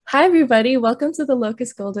Hi, everybody. Welcome to the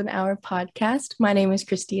Locust Golden Hour podcast. My name is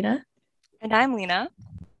Christina, And I'm Lena.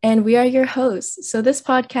 and we are your hosts. So, this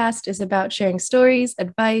podcast is about sharing stories,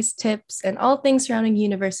 advice, tips, and all things surrounding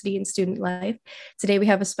university and student life. Today, we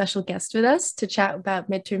have a special guest with us to chat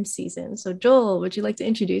about midterm season. So, Joel, would you like to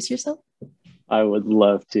introduce yourself? I would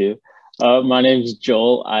love to. My name is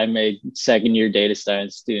Joel. I'm a second year data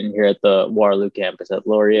science student here at the Waterloo campus at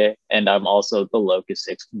Laurier, and I'm also the Locust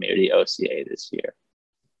 6 Community OCA this year.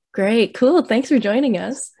 Great, cool. Thanks for joining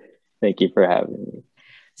us. Thank you for having me.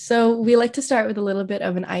 So, we like to start with a little bit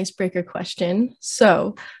of an icebreaker question.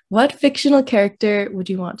 So, what fictional character would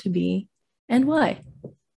you want to be and why?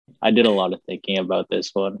 I did a lot of thinking about this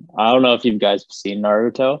one. I don't know if you guys have seen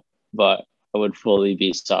Naruto, but I would fully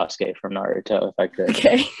be Sasuke from Naruto if I could.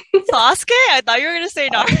 Okay. Sasuke? I thought you were going to say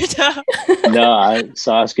Naruto.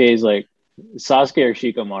 Sasuke is like Sasuke or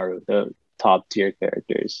Shikamaru, the top tier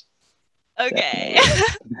characters. Okay.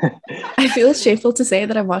 I feel shameful to say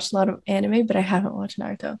that I've watched a lot of anime, but I haven't watched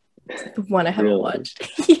Naruto. It's like the one I haven't Really? watched.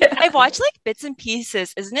 Yeah. I've watched like bits and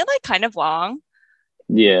pieces. Isn't it like kind of long?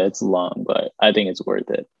 Yeah, it's long, but I think it's worth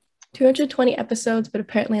it. 220 episodes, but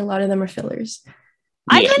apparently a lot of them are fillers.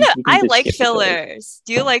 Yeah, you can I just like skip the filler. fillers.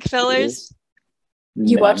 Do you like fillers?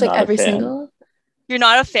 You No, watch I'm like not a every fan. single? You're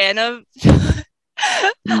not a fan of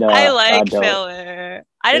No, I I like don't. filler.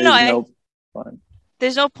 I don't know. There's no fun.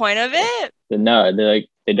 There's no point of it. No,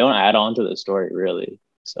 they don't add on to the story really.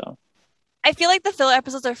 So I feel like the filler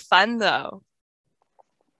episodes are fun though.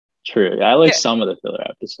 true. I like Yeah. some of the filler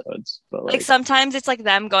episodes, but Like like sometimes it's like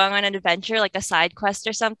them going on an adventure, like a side quest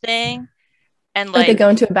or something. And Like they like go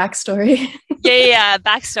into a backstory. yeah,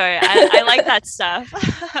 backstory. I like that stuff.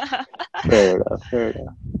 fair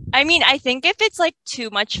enough. I mean, I think if it's like too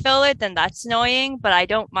much filler, then that's annoying, but I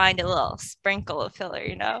don't mind a little sprinkle of filler,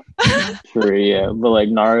 you know? True, yeah. But like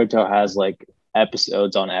Naruto has like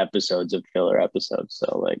episodes on episodes of filler episodes,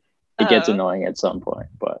 so like it gets Oh. annoying at some point.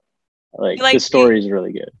 But like You like the story is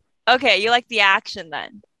really good. Okay, you like the action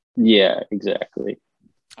then. Yeah, exactly.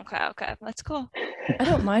 Okay, that's cool. I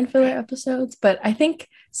don't mind filler episodes, but I think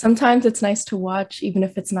sometimes it's nice to watch, even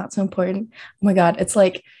if it's not so important. Oh my God, it's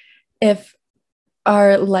like if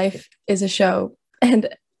our life is a show and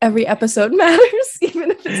every episode matters,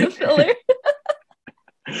 even if it's a filler.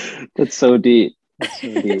 That's so deep. That's so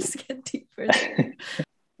deep. Let's get deeper.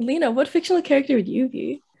 Lena, what fictional character would you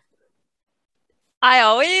be?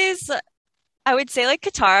 I would say like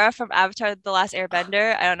Katara from Avatar: The Last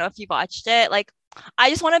Airbender. I don't know if you watched it. Like,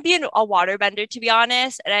 I just want to be a waterbender, to be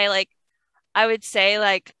honest. And I would say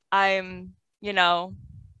like I'm,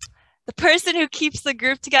 the person who keeps the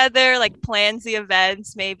group together, like plans the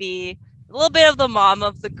events, maybe a little bit of the mom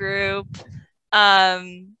of the group.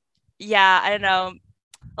 Yeah, I don't know.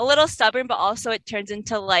 A little stubborn, but also it turns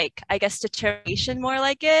into like, I guess, determination more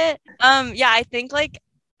like it. Yeah, I think like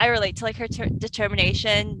I relate to like her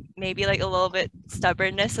determination, maybe like a little bit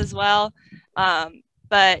stubbornness as well.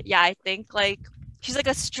 But yeah, I think like she's like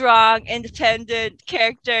a strong, independent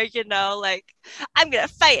character, like I'm gonna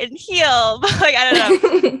fight and heal. But like I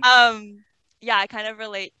don't know. Yeah, I kind of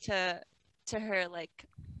relate to her like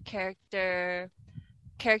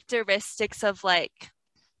characteristics of like,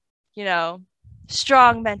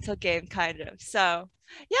 strong mental game kind of. So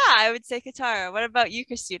yeah, I would say Katara. What about you,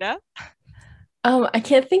 Christina? I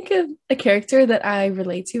can't think of a character that I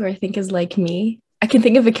relate to or I think is like me. I can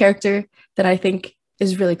think of a character that I think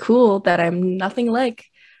is really cool that I'm nothing like,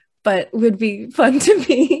 but would be fun to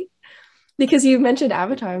be. Because you mentioned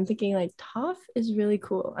Avatar, I'm thinking like Toph is really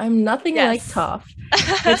cool. I'm nothing like Yes. Toph,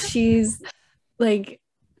 but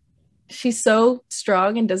she's so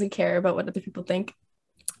strong and doesn't care about what other people think.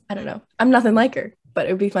 I don't know. I'm nothing like her, but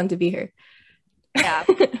it would be fun to be her. Yeah,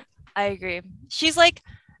 I agree. She's like,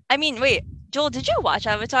 I mean, wait, Joel, did you watch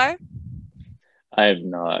Avatar? I have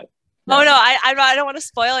not. Oh no, I don't want to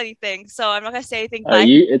spoil anything, so I'm not gonna say anything.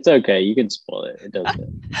 It's okay. You can spoil it. It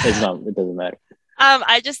doesn't matter.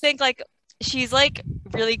 I just think like she's like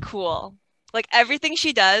really cool. Like everything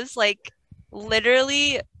she does, like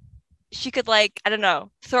literally, she could like I don't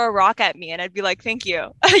know, throw a rock at me, and I'd be like, thank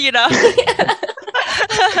you, you know.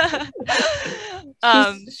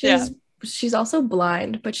 Yeah. She's also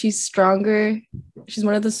blind, but she's stronger. She's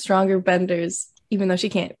one of the stronger benders, even though she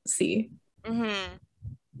can't see. Mm-hmm.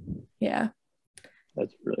 Yeah.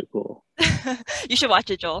 That's really cool. You should watch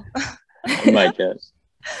it, Joel. I might just.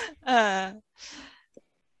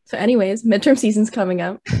 So anyways, midterm season's coming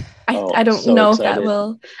up. I don't so know excited. if that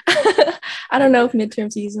will I don't know if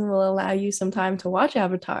midterm season will allow you some time to watch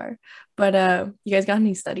Avatar, but you guys got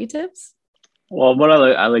any study tips? Well, what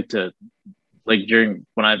I like to like during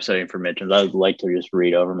when I'm studying for midterms, I would like to just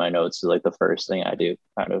read over my notes. Is like the first thing I do,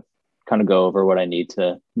 kind of go over what I need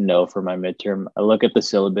to know for my midterm. I look at the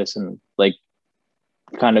syllabus and like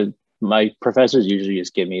kind of my professors usually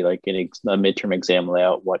just give me like a midterm exam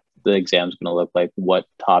layout, what the exam's going to look like, what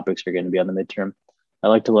topics are going to be on the midterm. I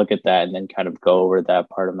like to look at that and then kind of go over that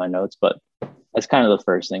part of my notes. But that's kind of the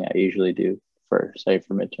first thing I usually do for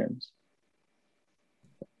midterms.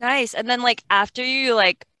 Nice. And then like after you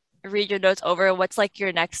like read your notes over, what's like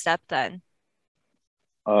your next step then?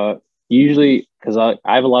 Usually because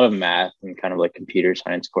I have a lot of math and kind of like computer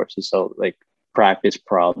science courses, so like practice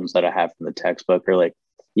problems that I have from the textbook, or like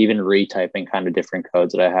even retyping kind of different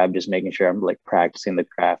codes that I have, just making sure I'm like practicing the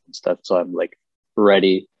craft and stuff, so I'm like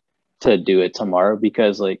ready to do it tomorrow.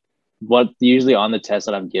 Because like what usually on the test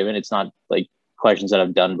that I'm given, it's not like questions that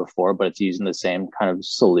I've done before, but it's using the same kind of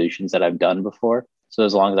solutions that I've done before. So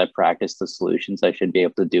as long as I practice the solutions, I should be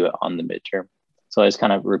able to do it on the midterm. So I just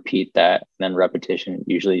kind of repeat that, and then repetition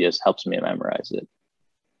usually just helps me memorize it.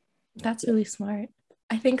 That's really smart.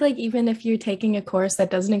 I think like even if you're taking a course that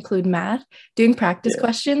doesn't include math, doing practice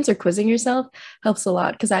questions or quizzing yourself helps a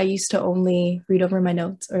lot, because I used to only read over my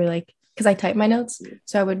notes, or like because I type my notes.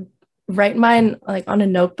 So I would write mine like on a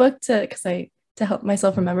notebook to help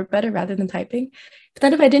myself remember better rather than typing. But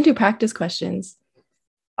then if I didn't do practice questions,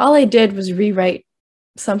 all I did was rewrite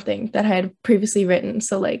something that I had previously written.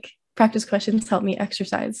 So like practice questions help me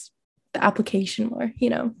exercise the application more, you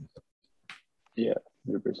know? Yeah,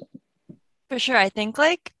 100%. For sure. I think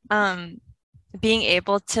like being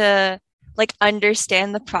able to like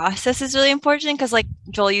understand the process is really important, because like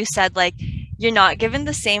Joel, you said like you're not given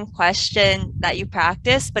the same question that you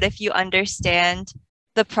practice, but if you understand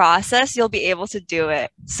the process, you'll be able to do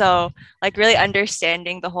it. So like really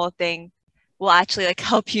understanding the whole thing will actually like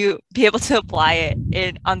help you be able to apply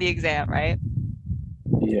it on the exam, right?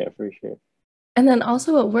 Yeah, for sure. And then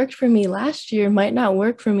also what worked for me last year might not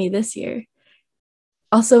work for me this year.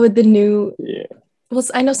 Also with the new, well,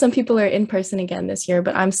 I know some people are in person again this year,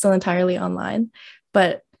 but I'm still entirely online.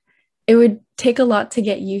 But it would take a lot to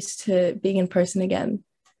get used to being in person again,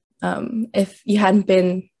 if you hadn't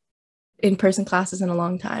been in-person classes in a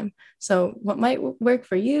long time. So what might work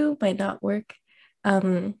for you might not work.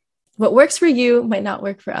 What works for you might not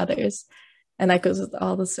work for others. And that goes with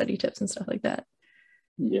all the study tips and stuff like that.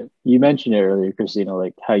 Yeah, you mentioned it earlier, Christina,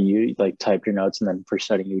 like how you like typed your notes, and then for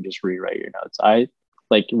studying you just rewrite your notes. I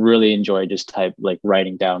like really enjoy just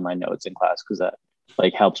writing down my notes in class, because that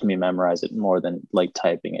like helps me memorize it more than like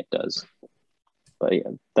typing it does. But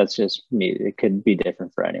yeah, that's just me. It could be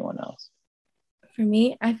different for anyone else. For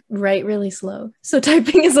me, I write really slow, so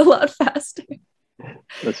typing is a lot faster.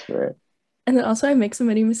 That's fair. And then also I make so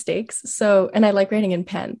many mistakes. So, and I like writing in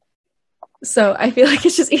pen. So I feel like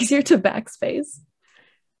it's just easier to backspace.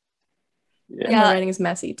 Yeah. And the writing is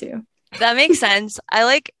messy too. That makes sense.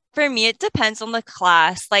 For me, it depends on the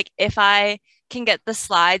class. Like if I can get the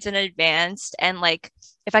slides in advance, and like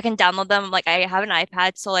if I can download them, like I have an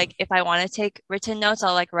iPad. So like if I want to take written notes,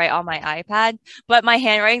 I'll like write on my iPad. But my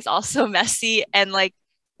handwriting's also messy. And like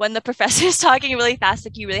when the professor is talking really fast,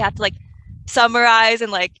 like you really have to like summarize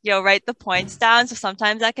and like, write the points down. So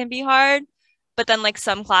sometimes that can be hard. But then like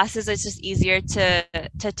some classes, it's just easier to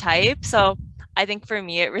type. So I think for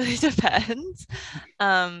me, it really depends.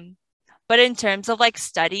 But in terms of like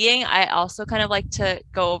studying, I also kind of like to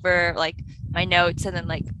go over like my notes and then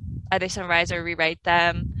like either summarize or rewrite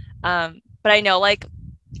them. But I know like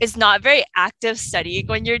it's not very active studying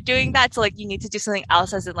when you're doing that. So like you need to do something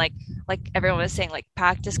else, as in like everyone was saying, like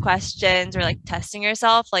practice questions or like testing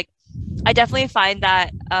yourself. Like I definitely find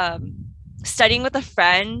that studying with a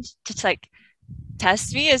friend to like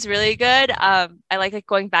test me is really good. I like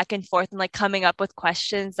going back and forth and like coming up with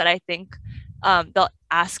questions that I think they'll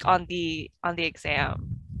ask on the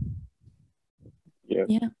exam. Yeah.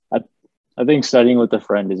 I think studying with a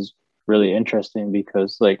friend is really interesting,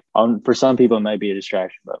 because like for some people it might be a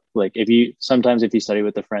distraction, but like if you study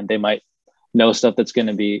with a friend, they might know stuff that's going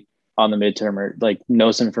to be on the midterm, or like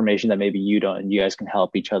know some information that maybe you don't, and you guys can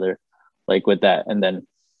help each other like with that, and then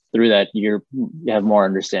through that you have more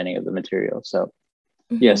understanding of the material. So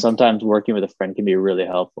yeah, sometimes working with a friend can be really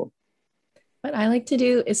helpful. What I like to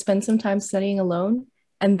do is spend some time studying alone,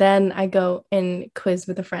 and then I go and quiz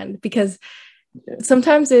with a friend, because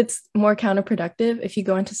sometimes it's more counterproductive if you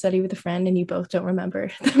go into study with a friend and you both don't remember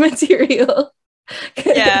the material.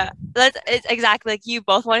 Yeah, it's exactly like you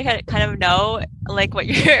both want to kind of know like what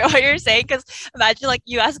you're saying, because imagine like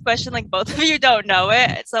you ask a question like both of you don't know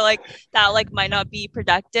it, so like that like might not be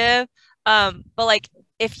productive. But like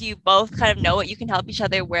if you both kind of know it, you can help each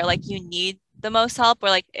other where like you need the most help, or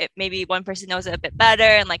like maybe one person knows it a bit better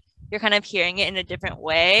and like you're kind of hearing it in a different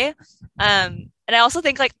way. And I also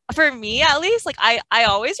think like for me at least, like I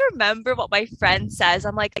always remember what my friend says.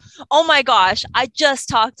 I'm like, oh my gosh, I just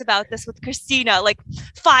talked about this with Christina like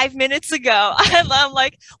 5 minutes ago. And I'm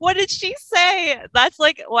like, what did she say? That's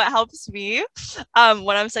like what helps me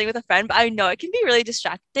when I'm studying with a friend. But I know it can be really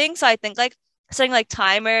distracting. So I think like setting like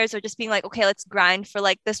timers or just being like, okay, let's grind for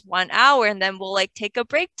like this 1 hour and then we'll like take a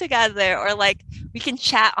break together, or like we can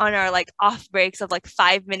chat on our like off breaks of like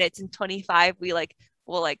 5 minutes and 25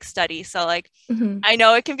 we'll like study. So like I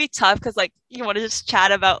know it can be tough because like you want to just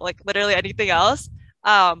chat about like literally anything else,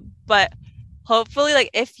 but hopefully like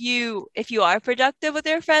if you are productive with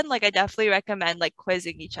your friend, like I definitely recommend like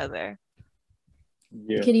quizzing each other.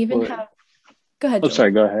 You could even have go ahead, Oh, Joel.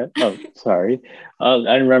 sorry, go ahead. Oh, sorry.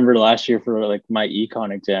 I remember last year for like my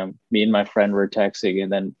econ exam, me and my friend were texting,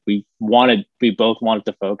 and then we both wanted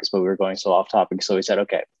to focus, but we were going so off topic. So we said,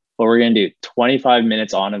 okay, what we're going to do, 25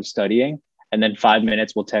 minutes on of studying, and then 5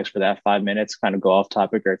 minutes we'll text for that 5 minutes, kind of go off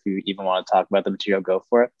topic, or if you even want to talk about the material, go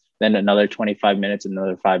for it. Then another 25 minutes,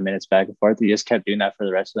 another 5 minutes back and forth. We just kept doing that for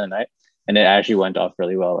the rest of the night. And it actually went off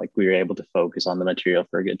really well. Like we were able to focus on the material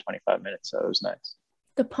for a good 25 minutes. So it was nice.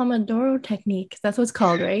 The Pomodoro technique, that's what it's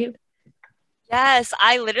called, right? Yes,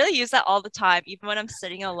 I literally use that all the time, even when I'm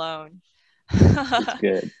sitting alone. It's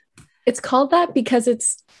good. It's called that because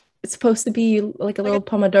it's supposed to be like a little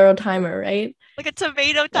Pomodoro timer, right? Like a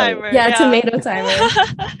tomato timer. Yeah, tomato timer.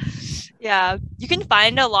 Yeah, you can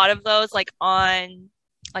find a lot of those like on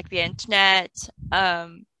like the internet.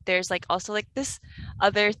 There's like also like this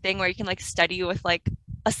other thing where you can like study with like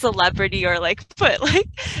a celebrity, or like put like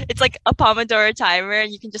it's like a Pomodoro timer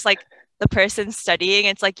and you can just like the person studying,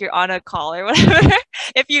 it's like you're on a call or whatever.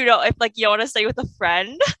 If you don't want to study with a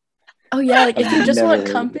friend. Oh yeah, like if you just want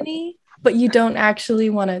company but you don't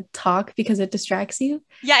actually want to talk because it distracts you.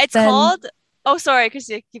 Yeah, it's called, oh sorry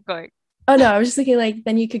Christina, keep going. Oh no, I was just thinking like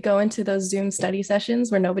then you could go into those Zoom study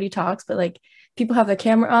sessions where nobody talks, but like people have their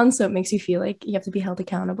camera on, so it makes you feel like you have to be held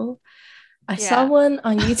accountable. I saw one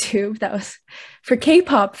on YouTube that was for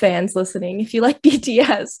K-pop fans listening. If you like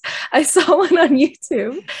BTS, I saw one on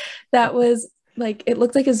YouTube that was like, it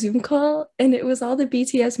looked like a Zoom call and it was all the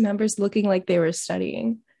BTS members looking like they were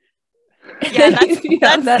studying. Yeah, that's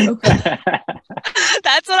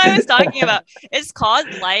what I was talking about. It's called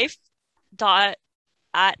life.at.io.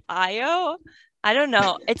 I don't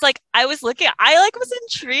know. It's like I was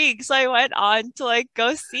intrigued, so I went on to like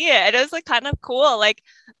go see it, and it was like kind of cool. Like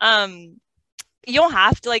you don't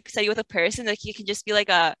have to like study with a person. Like you can just be like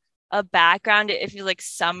a background if you like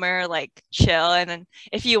summer like chill, and then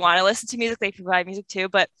if you want to listen to music, they provide music too.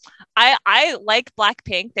 But I like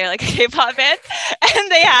Blackpink. They're like a K-pop band, and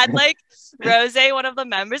they had like Rose, one of the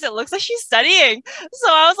members. It looks like she's studying, so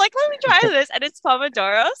I was like, let me try this, and it's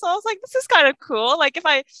Pomodoro. So I was like, this is kind of cool. Like if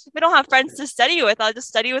I don't have friends to study with, I'll just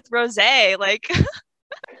study with Rose. Like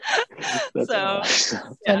so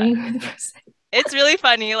awesome. Studying with Rose. It's really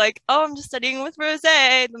funny. Like, oh, I'm just studying with Rose,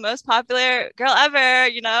 the most popular girl ever,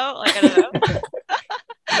 like, I don't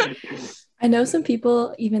know. I know some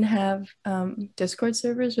people even have Discord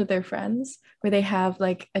servers with their friends where they have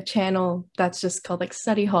like a channel that's just called like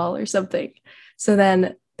study hall or something. So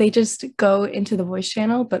then they just go into the voice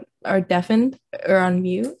channel but are deafened or on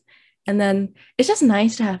mute. And then it's just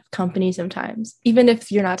nice to have company sometimes. Even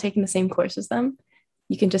if you're not taking the same course as them,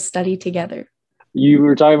 you can just study together. You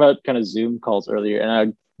were talking about kind of Zoom calls earlier, and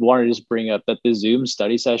I wanted to just bring up that the Zoom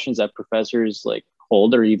study sessions that professors like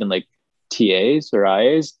hold, or even like TAs or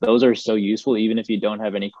IAs, those are so useful. Even if you don't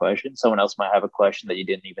have any questions, someone else might have a question that you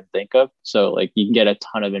didn't even think of. So like you can get a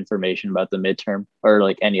ton of information about the midterm or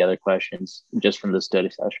like any other questions just from the study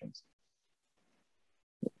sessions.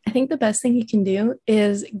 I think the best thing you can do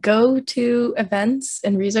is go to events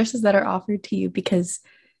and resources that are offered to you because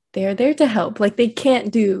they're there to help. Like they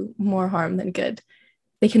can't do more harm than good.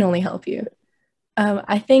 They can only help you.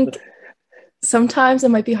 I think sometimes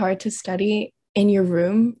it might be hard to study in your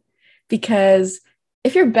room because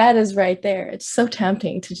if your bed is right there, it's so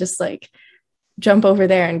tempting to just like jump over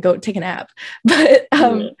there and go take a nap. But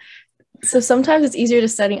so sometimes it's easier to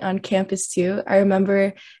study on campus too. I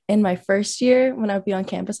remember in my first year when I'd be on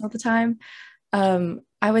campus all the time,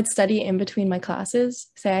 I would study in between my classes.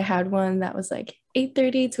 Say I had one that was like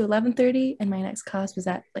 8:30 to 11:30 and my next class was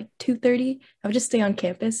at like 2:30. I would just stay on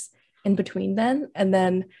campus in between then. And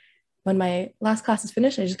then when my last class is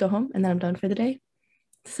finished, I just go home and then I'm done for the day.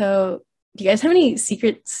 So do you guys have any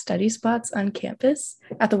secret study spots on campus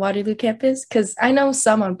at the Waterloo campus? Because I know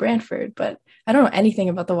some on Brantford, but I don't know anything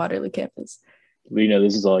about the Waterloo campus. We know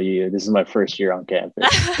this is all you. This is my first year on campus.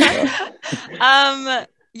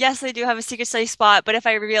 Yes, I do have a secret study spot, but if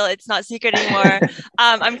I reveal it, it's not secret anymore.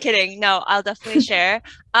 I'm kidding. No, I'll definitely share.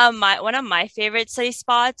 My one of my favorite study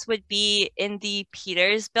spots would be in the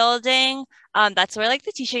Peters building. That's where like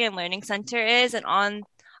the teaching and learning center is, and on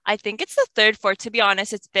I think it's the third floor. To be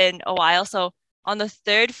honest, it's been a while. So on the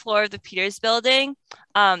third floor of the Peters building,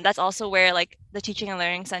 that's also where like the teaching and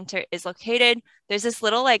learning center is located. There's this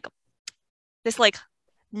like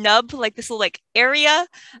nub, like this little like area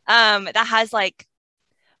that has like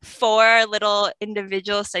four little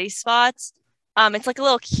individual study spots. It's like a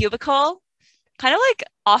little cubicle, kind of like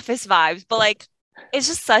office vibes, but like it's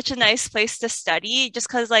just such a nice place to study just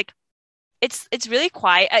because like it's really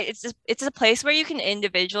quiet. It's a place where you can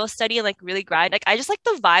individual study and like really grind. Like I just like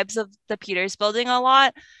the vibes of the Peters building a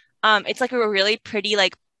lot. It's like a really pretty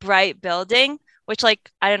like bright building, which like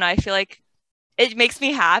I don't know, I feel like it makes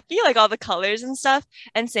me happy, like all the colors and stuff.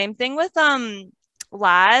 And same thing with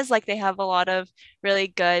LAS, like they have a lot of really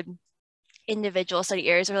good individual study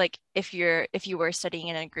areas, or like if you were studying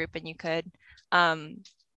in a group and you could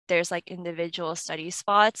there's like individual study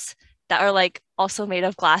spots that are like also made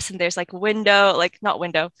of glass, and there's like window, like not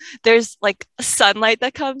window, there's like sunlight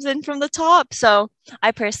that comes in from the top. So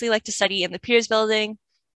I personally like to study in the Peters building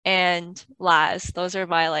and LAS. Those are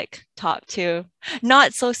my like top two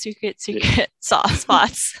not so secret soft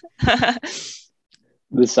spots.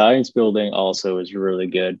 The science building also is really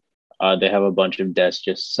good. They have a bunch of desks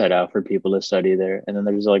just set out for people to study there, and then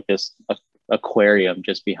there's like this aquarium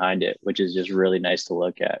just behind it, which is just really nice to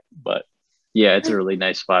look at. But yeah, it's a really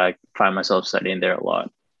nice spot. I find myself studying there a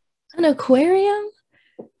lot. An aquarium?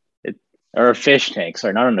 Or a fish tank,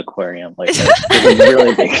 sorry, not an aquarium, like a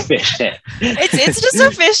really big fish tank. It's just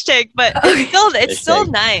a fish tank, but it's still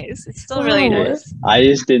nice. It's still really nice. I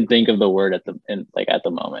just didn't think of the word at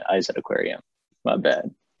the moment. I said aquarium. My bad.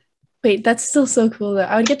 Wait, that's still so cool though.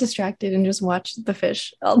 I would get distracted and just watch the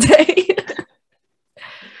fish all day.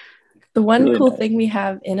 The one really cool thing we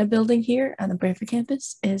have in a building here on the Brantford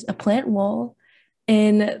campus is a plant wall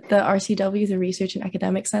in the RCW, the Research and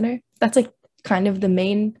Academic Center. That's like kind of the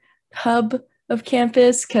main hub of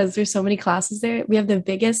campus because there's so many classes there. We have the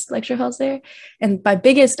biggest lecture halls there, and by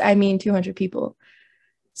biggest I mean 200 people.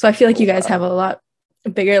 So I feel like you guys have a lot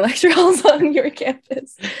bigger lecture halls on your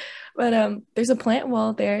campus. But there's a plant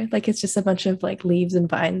wall there, like it's just a bunch of like leaves and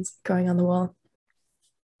vines growing on the wall.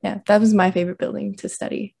 Yeah, that was my favorite building to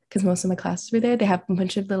study because most of my classes were there. They have a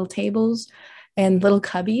bunch of little tables and little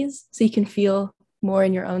cubbies so you can feel more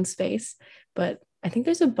in your own space. But I think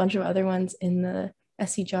there's a bunch of other ones in the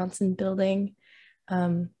S.C. Johnson building.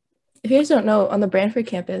 If you guys don't know, on the Brantford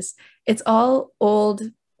campus, it's all old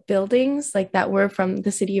buildings like that were from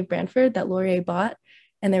the city of Brantford that Laurier bought,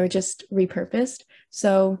 and they were just repurposed.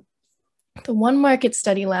 So the One Market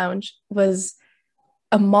Study Lounge was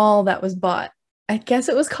a mall that was bought. I guess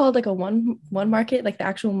it was called like a one market, like the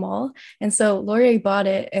actual mall. And so Laurier bought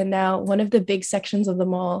it, and now one of the big sections of the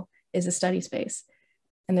mall is a study space.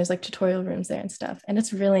 And there's like tutorial rooms there and stuff. And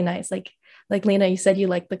it's really nice. Like Lena, you said you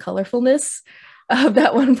like the colorfulness of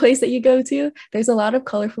that one place that you go to. There's a lot of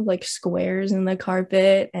colorful like squares in the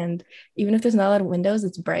carpet. And even if there's not a lot of windows,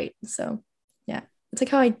 it's bright. So yeah, it's like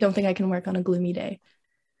how I don't think I can work on a gloomy day.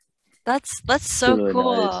 That's so really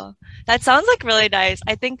cool. Nice. That sounds like really nice.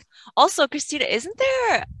 I think also, Christina, isn't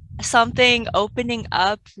there something opening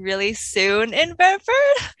up really soon in Brantford?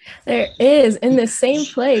 There is, in the same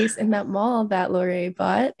place in that mall that Laurier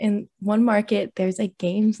bought. In One Market, there's a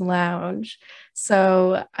games lounge.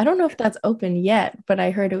 So I don't know if that's open yet, but I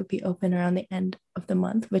heard it would be open around the end of the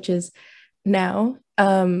month, which is now.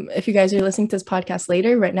 If you guys are listening to this podcast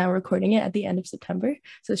later, right now we're recording it at the end of September,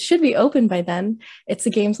 so it should be open by then. It's a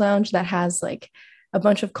games lounge that has like a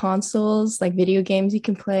bunch of consoles, like video games you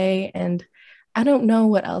can play, and I don't know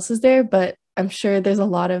what else is there, but I'm sure there's a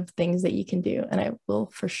lot of things that you can do, and I will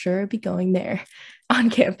for sure be going there on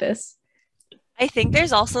campus. I think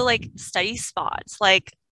there's also like study spots.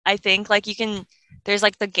 Like I think like there's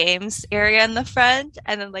like the games area in the front,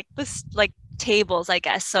 and then like this like tables, I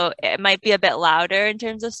guess. So it might be a bit louder in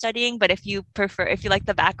terms of studying, but if you like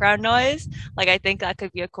the background noise, like I think that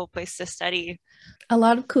could be a cool place to study. A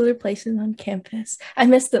lot of cooler places on campus. I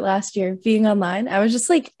missed it last year being online. I was just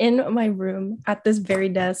like in my room at this very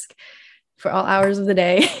desk for all hours of the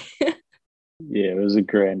day. Yeah, it was a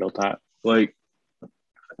grand old time. Like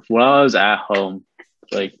when I was at home,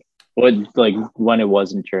 like when it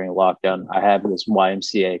wasn't during lockdown, I had this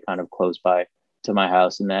YMCA kind of close by to my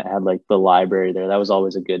house, and that had like the library there. That was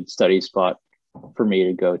always a good study spot for me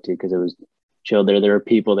to go to because it was chill there. There were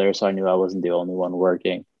people there, so I knew I wasn't the only one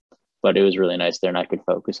working, but it was really nice there and I could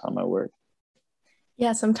focus on my work.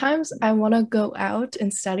 Yeah, sometimes I want to go out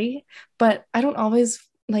and study, but I don't always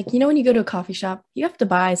like, you know, when you go to a coffee shop, you have to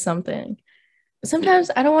buy something. Sometimes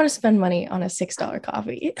I don't want to spend money on a $6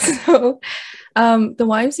 coffee. So the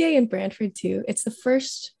YMCA in Brantford too, it's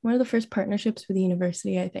one of the first partnerships with the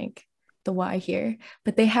university, I think, the Y here.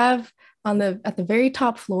 But they have at the very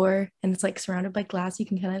top floor, and it's like surrounded by glass, you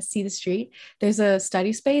can kind of see the street. There's a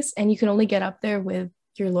study space, and you can only get up there with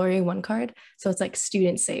your Laurier One card. So it's like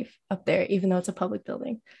student safe up there, even though it's a public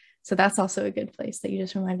building. So that's also a good place that you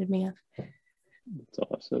just reminded me of. That's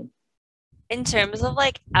awesome. In terms of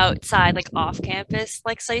like outside, like off campus,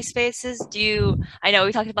 like study spaces, I know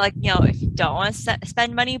we talked about like, you know, if you don't want to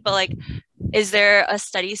spend money, but like, is there a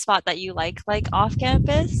study spot that you like off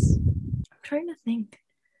campus? I'm trying to think.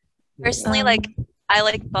 Personally, like I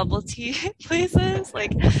like bubble tea places.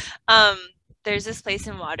 Like, there's this place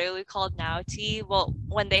in Waterloo called Now Tea. Well,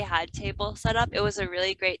 when they had tables set up, it was a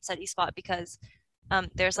really great study spot because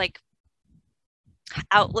there's like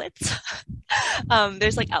outlets.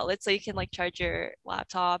 There's like outlets so you can like charge your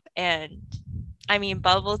laptop, and I mean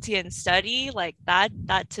bubble tea and study, like that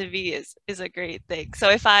to me is a great thing. So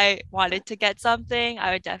if I wanted to get something,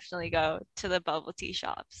 I would definitely go to the bubble tea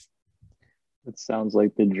shops. That sounds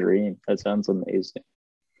like the dream. That sounds amazing.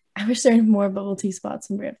 I wish there were more bubble tea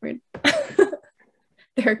spots in Brantford.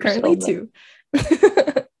 There are currently two.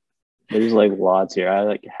 There's like lots here. I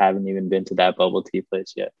like haven't even been to that bubble tea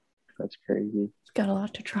place yet. That's crazy. Got a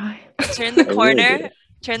lot to try. Turn the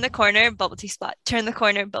corner, bubble tea spot. Turn the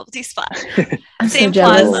corner, bubble tea spot. so Same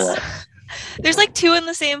plaza. There's like two in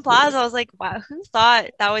the same plaza. I was like, wow, who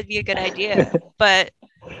thought that would be a good idea? But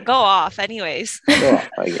go off anyways. Go off,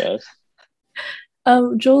 I guess.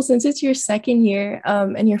 Joel, since it's your second year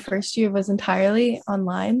and your first year was entirely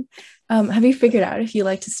online, have you figured out if you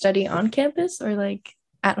like to study on campus or like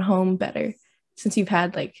at home better, since you've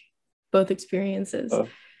had like both experiences?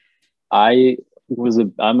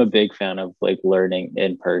 I'm a big fan of like learning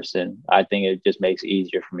in person. I think it just makes it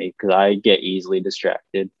easier for me because I get easily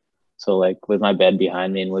distracted. So like with my bed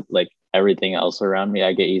behind me and with like everything else around me,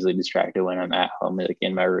 I get easily distracted when I'm at home, like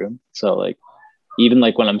in my room. So like even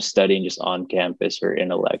like when I'm studying just on campus or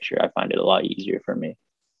in a lecture, I find it a lot easier for me.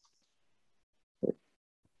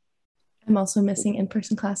 I'm also missing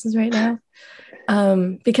in-person classes right now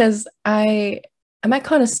because I'm at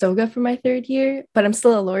Conestoga for my third year, but I'm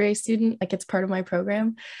still a Laurier student. Like it's part of my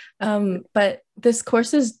program. But this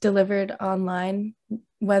course is delivered online,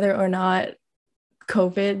 whether or not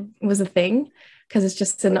COVID was a thing, because it's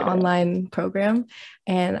just an online program.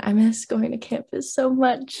 And I miss going to campus so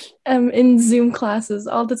much. I'm in Zoom classes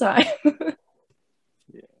all the time.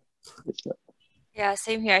 Yeah,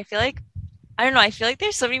 same here. I don't know, I feel like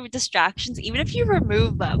there's so many distractions, even if you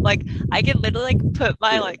remove them. Like I can literally like put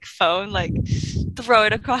my like phone, like throw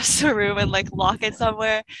it across the room and like lock it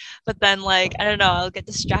somewhere, but then like I don't know, I'll get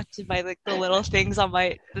distracted by like the little things on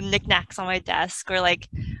the knickknacks on my desk, or like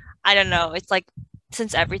I don't know, it's like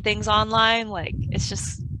since everything's online, like it's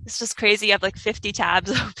just crazy. You have like 50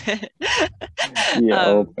 tabs open.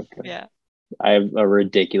 Yeah. I have a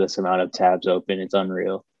ridiculous amount of tabs open. It's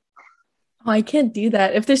unreal. Oh, I can't do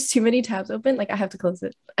that. If there's too many tabs open, like I have to close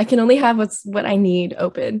it. I can only have what I need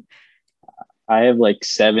open. I have like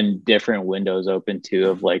 7 different windows open too,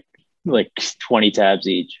 of like 20 tabs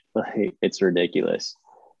each. Like it's ridiculous.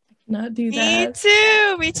 I cannot do that.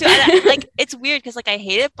 Me too. And like it's weird because like I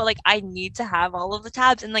hate it, but like I need to have all of the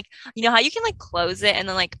tabs, and like you know how you can like close it and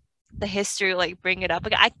then like the history like bring it up.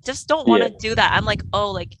 Like I just don't want to do that. I'm like, oh,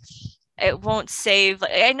 like it won't save.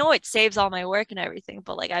 Like I know it saves all my work and everything,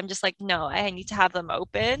 but like I'm just like, no, I need to have them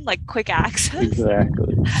open, like quick access.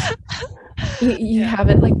 Exactly. You have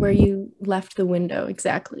it like where you left the window.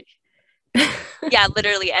 Exactly. Yeah,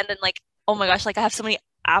 literally. And then like, oh my gosh, like I have so many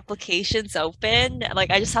applications open,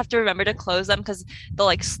 like I just have to remember to close them because they'll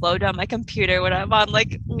like slow down my computer when I'm on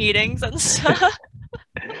like meetings and stuff.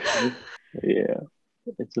 Yeah,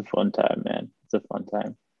 it's a fun time, man. It's a fun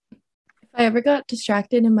time. If I ever got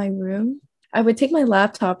distracted in my room, I would take my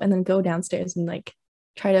laptop and then go downstairs and like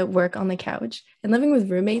try to work on the couch. And living with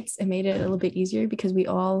roommates, it made it a little bit easier because we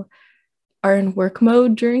all are in work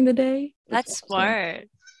mode during the day. That's smart.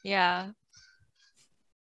 Yeah.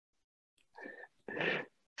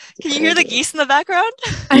 Can you hear the geese in the background?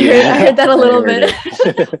 I heard that a little bit.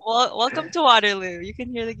 Well, welcome to Waterloo. You can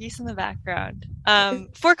hear the geese in the background.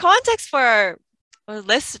 For context for our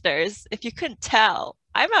listeners, if you couldn't tell,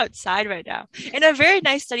 I'm outside right now in a very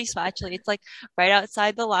nice study spot. Actually, it's like right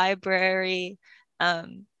outside the library,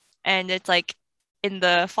 and it's like in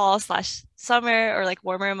the fall/summer or like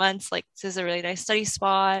warmer months. Like this is a really nice study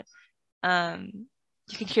spot.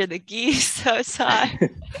 You can hear the geese outside.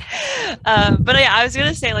 But yeah, I was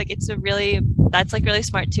gonna say like that's like really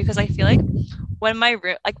smart too, because I feel like when my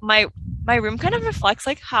room, like my room kind of reflects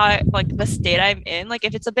like like the state I'm in. Like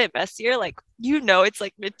if it's a bit messier, like it's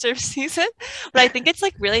like midterm season. But I think it's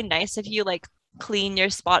like really nice if you like clean your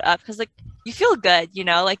spot up because like you feel good,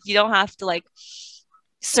 like you don't have to like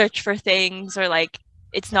search for things or like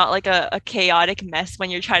it's not like a chaotic mess when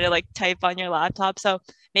you're trying to like type on your laptop. So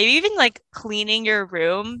maybe even like cleaning your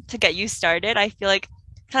room to get you started, I feel like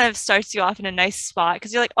kind of starts you off in a nice spot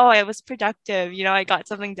because you're like, oh, I was productive, I got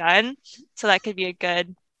something done. So that could be a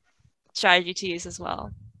good strategy to use as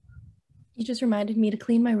well. You just reminded me to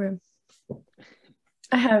clean my room.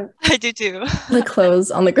 I have I do too. the clothes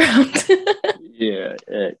on the ground. Yeah.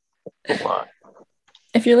 Come on.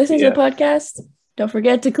 If you're listening to the podcast, don't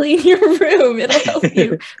forget to clean your room. It'll help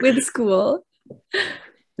you with school.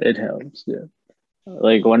 It helps, yeah.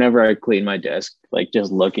 Like whenever I clean my desk, like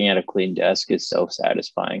just looking at a clean desk is so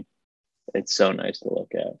satisfying. It's so nice to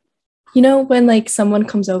look at. When like someone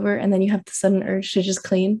comes over and then you have the sudden urge to just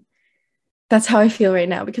clean? That's how I feel right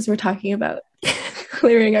now because we're talking about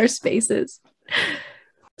clearing our spaces.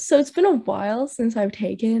 So it's been a while since I've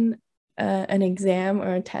taken an exam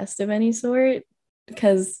or a test of any sort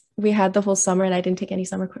because we had the whole summer and I didn't take any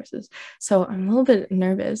summer courses. So I'm a little bit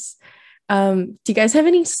nervous. Do you guys have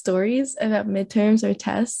any stories about midterms or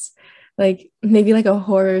tests? Like maybe like a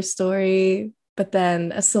horror story, but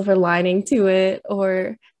then a silver lining to it,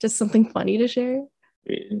 or just something funny to share?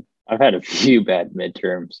 I've had a few bad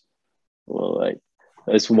midterms. Well, like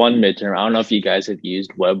this one midterm, I don't know if you guys have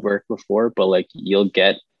used WebWork before, but like you'll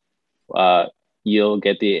get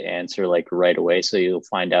the answer like right away. So you'll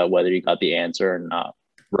find out whether you got the answer or not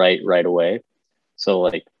right away. So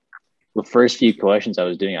like the first few questions I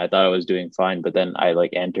was doing, I thought I was doing fine, but then I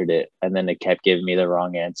like entered it and then it kept giving me the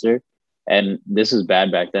wrong answer. And this is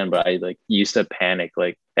bad back then, but I like used to panic.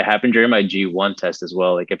 Like it happened during my G1 test as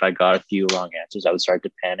well. Like if I got a few wrong answers, I would start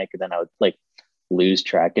to panic and then I would like lose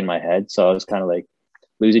track in my head. So I was kind of like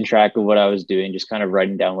losing track of what I was doing, just kind of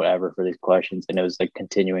writing down whatever for these questions. And it was like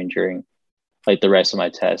continuing during like the rest of my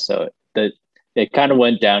test. So it kind of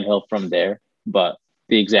went downhill from there, but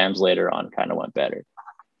the exams later on kind of went better.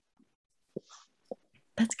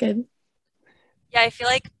 That's good. Yeah, I feel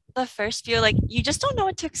like the first few, like you just don't know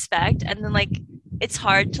what to expect. And then like it's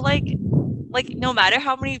hard to like no matter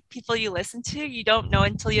how many people you listen to, you don't know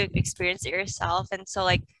until you experience it yourself. And so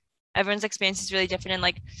like everyone's experience is really different. And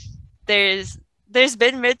like there's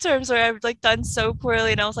been midterms where I've like done so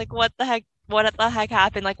poorly and I was like, what the heck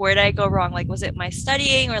happened? Like where did I go wrong? Like was it my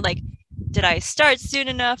studying or like did I start soon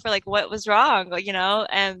enough or like what was wrong? Like,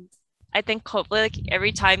 and I think hopefully like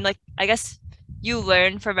every time, like I guess you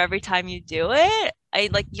learn from every time you do it.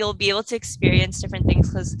 You'll be able to experience different things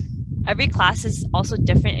because every class is also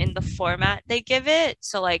different in the format they give it.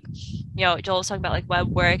 So like, Joel was talking about like web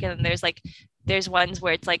work and then there's ones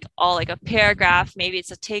where it's like all like a paragraph, maybe it's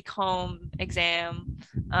a take home exam,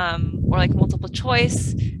 or like multiple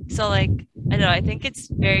choice. So like, I don't know, I think it's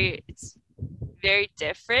very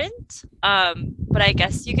different. But I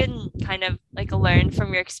guess you can kind of like learn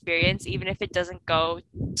from your experience, even if it doesn't go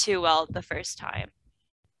too well the first time.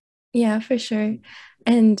 Yeah, for sure.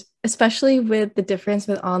 And especially with the difference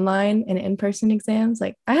with online and in-person exams,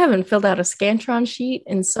 like I haven't filled out a Scantron sheet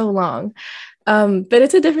in so long. But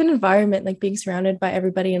it's a different environment, like being surrounded by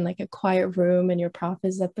everybody in like a quiet room and your prof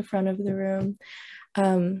is at the front of the room.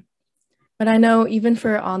 But I know even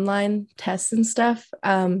for online tests and stuff,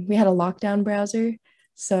 we had a lockdown browser.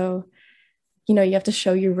 So, you have to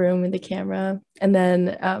show your room in the camera. And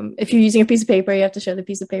then if you're using a piece of paper, you have to show the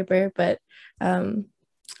piece of paper. But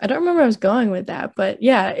I don't remember where I was going with that. But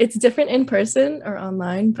yeah, it's different in person or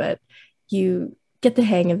online, but you get the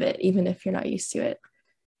hang of it, even if you're not used to it.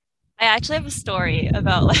 I actually have a story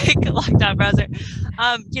about like lockdown browser.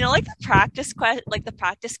 Like the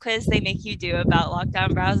practice quiz they make you do about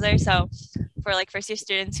lockdown browser. So for like first year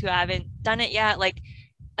students who haven't done it yet, like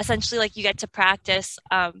essentially like you get to practice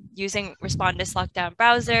using Respondus lockdown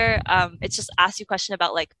browser. It's just asks you a question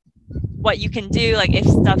about like what you can do, like if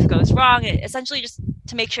stuff goes wrong, essentially just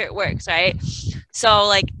to make sure it works, right? So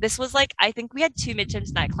like this was like, I think we had 2 midterms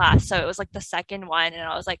in that class. So it was like the second one and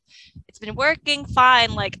I was like, it's been working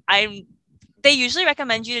fine. Like they usually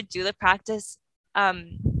recommend you to do the practice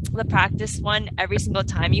one every single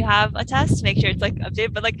time you have a test to make sure it's like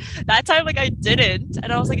updated. But like that time, like I didn't.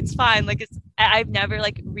 And I was like, it's fine. Like I've never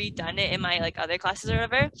like redone it in my like other classes or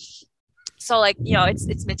whatever. So like,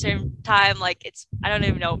 it's midterm time. Like I don't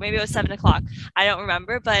even know, maybe it was 7 o'clock. I don't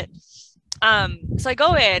remember, but so I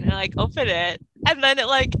go in and like open it and then it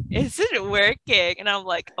like isn't working, and I'm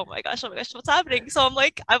like, oh my gosh, what's happening? So I'm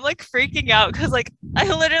like freaking out because like I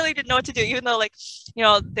literally didn't know what to do, even though like, you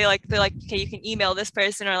know, they're like, okay, you can email this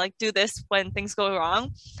person or like do this when things go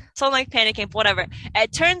wrong. So I'm like panicking, whatever.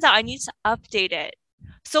 It turns out I need to update it.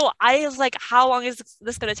 So I was like, how long is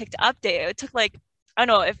this gonna take to update? It took like, I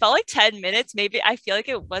don't know, it felt like 10 minutes. Maybe I feel like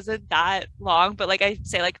it wasn't that long, but like I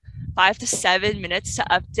say like 5 to 7 minutes to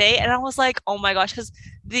update. And I was like, oh my gosh, because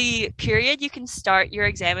the period you can start your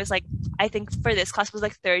exam is like, I think for this class was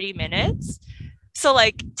like 30 minutes. So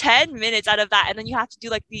like 10 minutes out of that, and then you have to do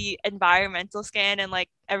like the environmental scan and like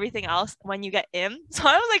everything else when you get in. So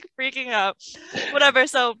I was like freaking out, whatever.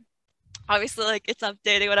 So obviously like it's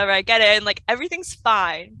updating, whatever, I get it, and like everyth's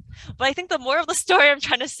fine. But I think the moral of the story I'm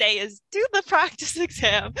trying to say is do the practice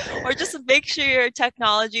exam, or just make sure your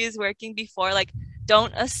technology is working before. Like,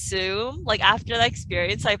 don't assume. Like, after the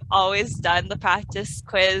experience, I've always done the practice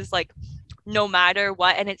quiz like no matter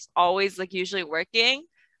what, and it's always like usually working.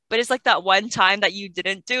 But it's like that one time that you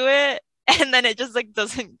didn't do it and then it just like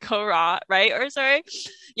doesn't go right, or sorry,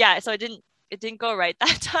 yeah, so it didn't go right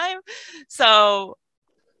that time. So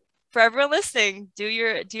for everyone listening, do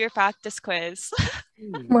your practice quiz.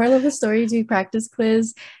 Moral of the story: do practice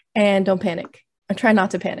quiz and don't panic. Or try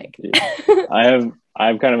not to panic. I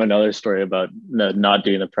have kind of another story about not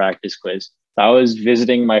doing the practice quiz. I was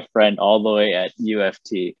visiting my friend all the way at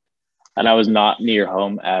UFT, and I was not near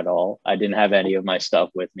home at all. I didn't have any of my stuff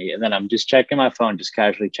with me. And then I'm just checking my phone, just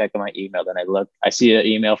casually checking my email. Then I see an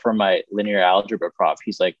email from my linear algebra prof.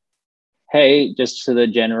 He's like, hey, just to the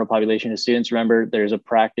general population of students, remember there's a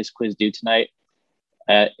practice quiz due tonight.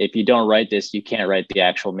 If you don't write this, you can't write the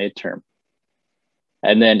actual midterm.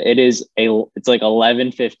 And then it's like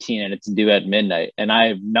 11:15 and it's due at midnight, and I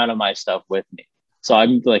have none of my stuff with me. So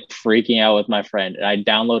I'm like freaking out with my friend, and I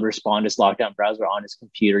download Respondus Lockdown Browser on his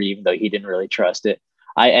computer, even though he didn't really trust it.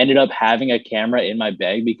 I ended up having a camera in my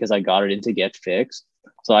bag because I got it in to get fixed.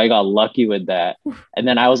 So I got lucky with that. And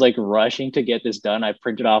then I was like rushing to get this done. I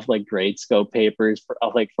printed off like Gradescope papers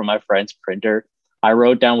from my friend's printer. I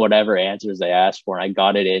wrote down whatever answers they asked for, and I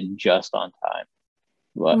got it in just on time.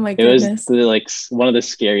 But Oh my it was goodness. like one of the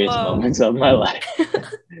scariest moments of my life.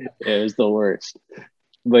 It was the worst.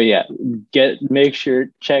 But yeah, make sure,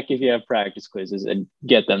 check if you have practice quizzes and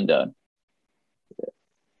get them done.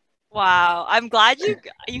 Wow, I'm glad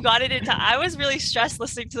you got it into. I was really stressed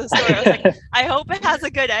listening to the story. I was like, I hope it has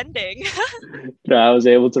a good ending. No, I was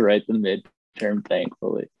able to write the midterm,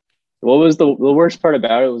 thankfully. What was the worst part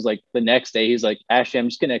about it was like the next day he's like, Ashley, I'm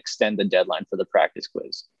just gonna extend the deadline for the practice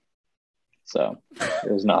quiz. So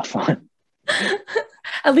it was not fun.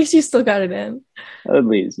 At least you still got it in. At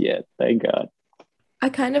least, yeah, thank God. I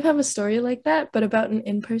kind of have a story like that, but about an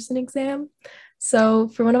in-person exam. So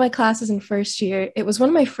for one of my classes in first year, it was one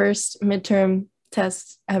of my first midterm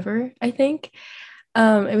tests ever, I think.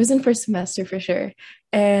 It was in first semester for sure.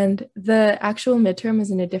 And the actual midterm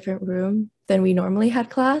was in a different room than we normally had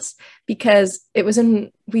class, because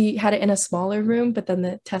we had it in a smaller room, but then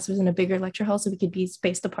the test was in a bigger lecture hall so we could be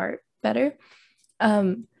spaced apart better.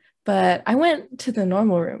 But I went to the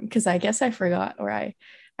normal room because I guess I forgot, or I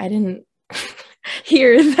didn't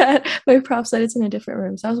hear that my prof said it's in a different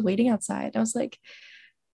room. So I was waiting outside. I was like,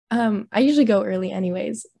 I usually go early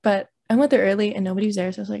anyways, but I went there early and nobody was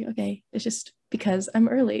there. So I was like, okay, it's just because I'm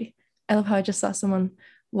early. I love how I just saw someone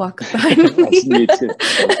walk behind me. Me too.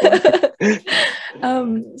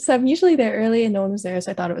 So I'm usually there early and no one was there,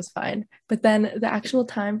 so I thought it was fine. But then the actual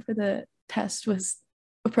time for the test was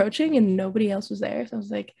approaching and nobody else was there. So I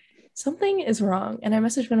was like, something is wrong. And I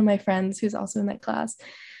messaged one of my friends who's also in that class.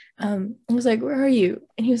 I was like, where are you?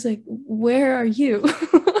 And he was like, where are you?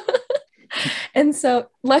 And so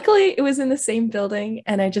luckily it was in the same building,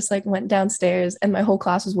 and I just like went downstairs and my whole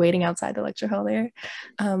class was waiting outside the lecture hall there.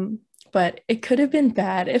 But it could have been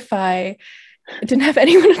bad if I didn't have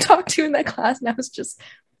anyone to talk to in that class and I was just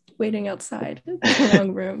waiting outside the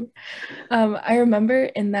wrong room. I remember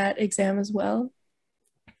in that exam as well,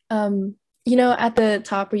 you know, at the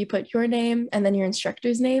top where you put your name and then your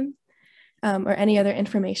instructor's name, or any other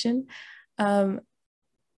information,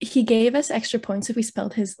 he gave us extra points if we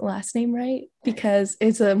spelled his last name right, because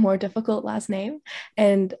it's a more difficult last name.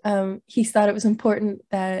 And he thought it was important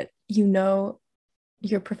that you know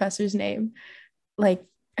your professor's name, like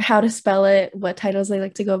how to spell it, what titles they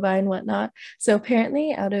like to go by and whatnot. So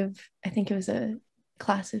apparently out of, I think it was a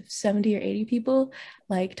class of 70 or 80 people,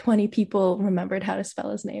 like 20 people remembered how to spell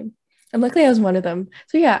his name. And luckily I was one of them.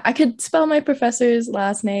 So yeah, I could spell my professor's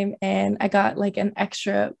last name and I got like an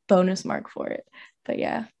extra bonus mark for it. But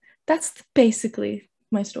yeah, that's basically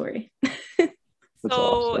my story. That's So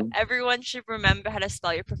awesome. everyone should remember how to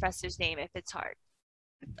spell your professor's name if it's hard,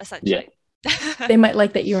 essentially. They might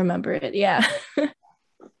like that you remember it. Yeah.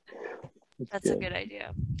 That's a good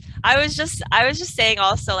idea. I was just saying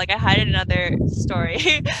also, like, I had another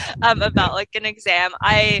story about like an exam.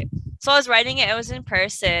 I was writing it was in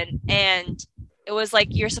person, and it was like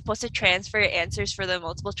you're supposed to transfer your answers for the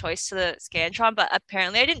multiple choice to the Scantron, but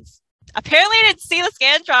apparently I didn't see the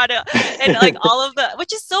Scantron and like all of the,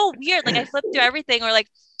 which is so weird. Like I flipped through everything, or like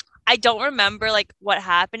I don't remember like what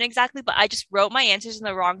happened exactly, but I just wrote my answers in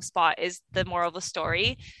the wrong spot is the moral of the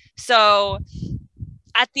story. So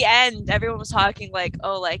at the end, everyone was talking like,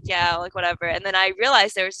 oh, like, yeah, like whatever. And then I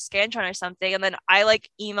realized there was a Scantron or something. And then I like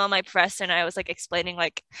emailed my professor and I was like explaining,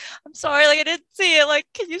 like, I'm sorry, like I didn't see it. Like,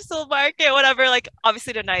 can you still mark it? Whatever. Like,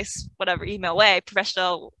 obviously the nice, whatever email way,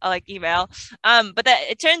 professional like email. But that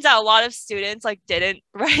it turns out a lot of students like didn't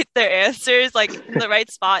write their answers like in the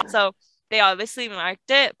right spot. So they obviously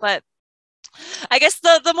marked it. But I guess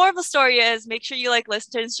the more of the story is make sure you like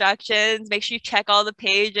listen to instructions, make sure you check all the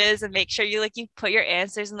pages, and make sure you like you put your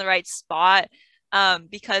answers in the right spot.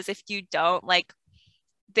 Because if you don't, like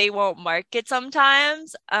they won't mark it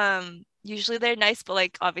sometimes. Usually they're nice, but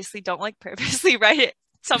like obviously don't like purposely write it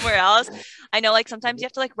somewhere else. I know like sometimes you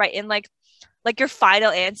have to like write in like your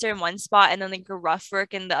final answer in one spot and then like your rough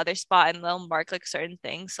work in the other spot, and they'll mark like certain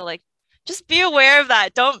things. So like just be aware of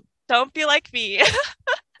that. Don't be like me.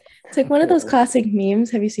 It's like one of those classic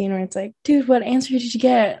memes. Have you seen where it's like, dude, what answer did you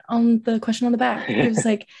get on the question on the back? It was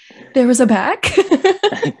like, there was a back.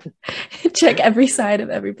 Check every side of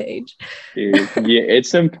every page. Dude, yeah,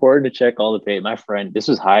 it's important to check all the page. My friend, this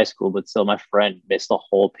was high school, but still, my friend missed a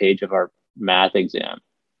whole page of our math exam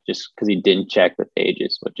just because he didn't check the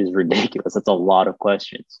pages, which is ridiculous. That's a lot of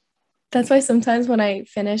questions. That's why sometimes when I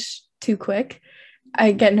finish too quick,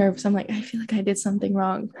 I get nervous. I'm like, I feel like I did something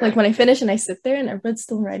wrong. Like when I finish and I sit there and everyone's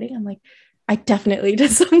still writing, I'm like, I definitely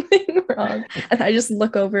did something wrong. And I just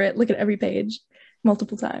look over it, look at every page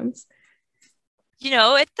multiple times. You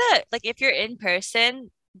know, at the like if you're in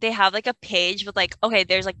person, they have like a page with like, okay,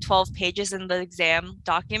 there's like 12 pages in the exam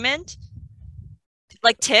document.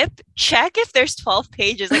 Like tip, check if there's 12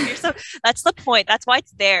 pages. Like you're so that's the point. That's why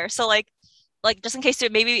it's there. So like just in case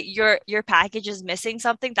maybe your package is missing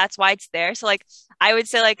something, that's why it's there. So like I would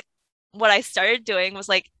say like what I started doing was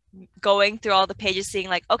like going through all the pages, seeing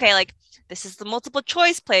like, okay, like this is the multiple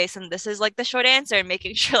choice place and this is like the short answer, and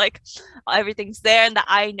making sure like everything's there and that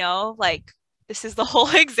I know like this is the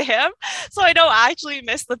whole exam, so I don't actually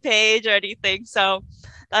miss the page or anything. So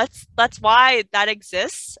that's why that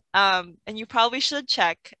exists. And you probably should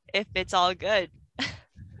check if it's all good.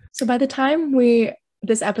 So by the time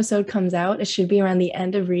this episode comes out, it should be around the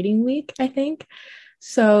end of reading week, I think.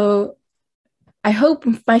 So I hope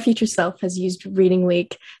my future self has used reading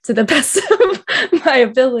week to the best of my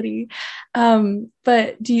ability.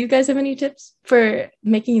 But do you guys have any tips for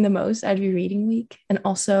making the most out of your reading week and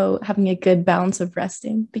also having a good balance of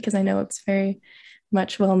resting? Because I know it's very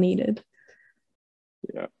much well needed.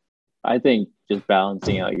 Yeah. I think just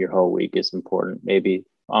balancing out your whole week is important. Maybe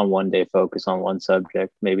on one day focus on one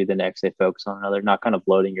subject, maybe the next day focus on another, not kind of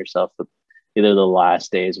loading yourself with either the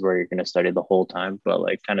last days where you're going to study the whole time, but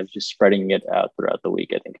like kind of just spreading it out throughout the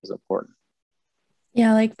week, I think is important.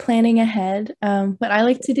 Yeah, like planning ahead. What I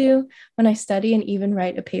like to do when I study and even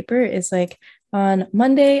write a paper is like on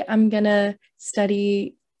Monday, I'm going to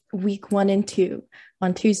study week 1 and 2.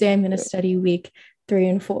 On Tuesday, I'm going to study week 3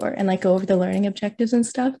 and 4 and like go over the learning objectives and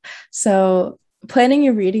stuff. So planning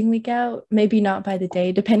your reading week out, maybe not by the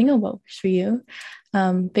day, depending on what works for you.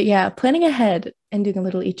 But yeah, planning ahead and doing a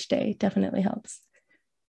little each day definitely helps.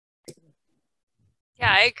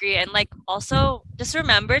 Yeah, I agree. And like also just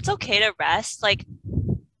remember it's okay to rest. Like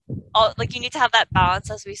you need to have that balance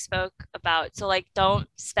as we spoke about. So like don't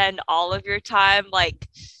spend all of your time like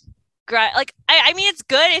like I mean it's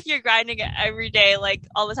good if you're grinding it every day like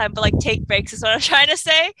all the time, but like take breaks is what I'm trying to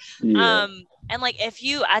say. Yeah. And like if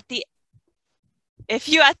you at the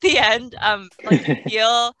end like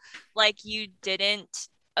feel like you didn't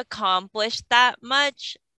accomplish that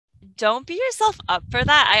much, don't beat yourself up for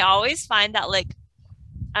that. I always find that like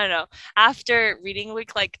I don't know, after reading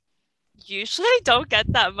week, like usually I don't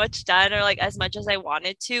get that much done or like as much as I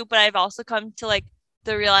wanted to, but I've also come to like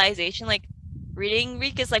the realization like reading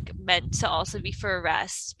week is like meant to also be for a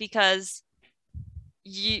rest, because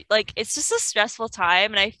you like it's just a stressful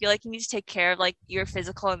time and I feel like you need to take care of like your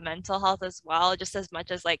physical and mental health as well, just as much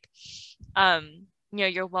as like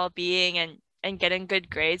your well-being and getting good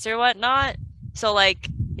grades or whatnot. So like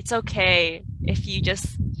it's okay if you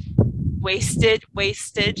just wasted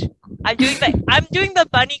I'm doing the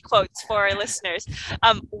bunny quotes for our listeners.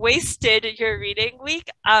 Wasted your reading week.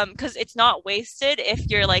 Because it's not wasted if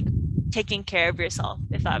you're like taking care of yourself,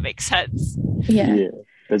 if that makes sense. Yeah.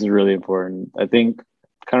 That's really important. I think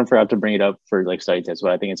kind of forgot to bring it up for like study tests,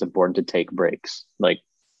 but I think it's important to take breaks. Like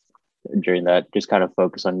during that, just kind of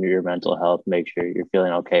focus on your mental health, make sure you're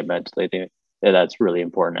feeling okay mentally. I think that's really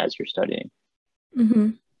important as you're studying.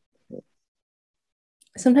 Mm-hmm.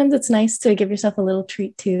 Sometimes it's nice to give yourself a little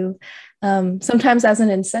treat too. Sometimes as an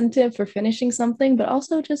incentive for finishing something, but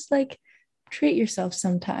also just like treat yourself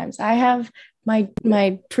sometimes. I have my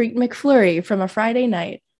treat McFlurry from a Friday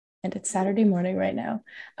night, and it's Saturday morning right now.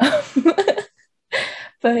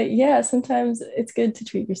 But yeah, sometimes it's good to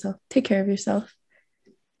treat yourself. Take care of yourself.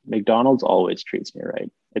 McDonald's always treats me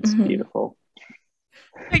right. It's beautiful.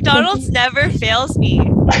 McDonald's never fails me.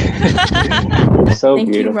 So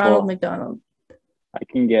Thank beautiful. you, Ronald McDonald. I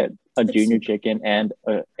can get a junior chicken and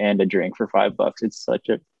a drink for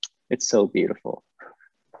 $5. It's so beautiful.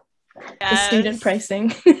 The student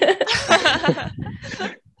pricing.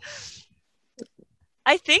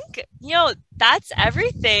 I think, that's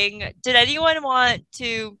everything. Did anyone want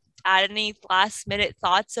to add any last minute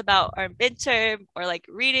thoughts about our midterm or like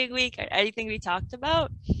reading week or anything we talked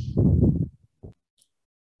about?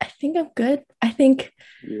 I think I'm good. I think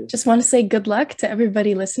just want to say good luck to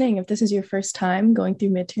everybody listening. If this is your first time going through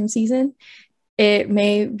midterm season, it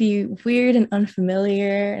may be weird and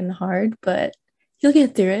unfamiliar and hard, but you'll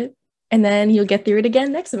get through it. And then you'll get through it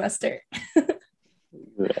again next semester.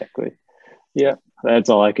 Exactly. Yeah, that's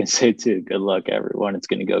all I can say too. Good luck, everyone. It's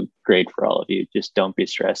going to go great for all of you. Just don't be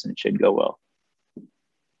stressed and it should go well.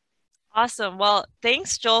 Awesome. Well,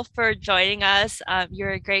 thanks, Joel, for joining us.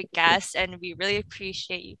 You're a great guest, and we really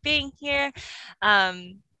appreciate you being here.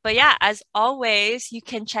 But yeah, as always, you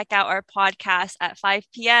can check out our podcast at 5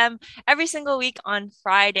 p.m. every single week on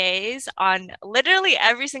Fridays on literally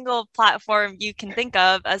every single platform you can think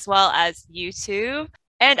of, as well as YouTube.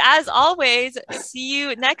 And as always, see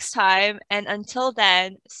you next time. And until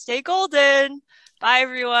then, stay golden. Bye,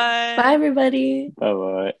 everyone. Bye, everybody.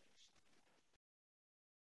 Bye-bye.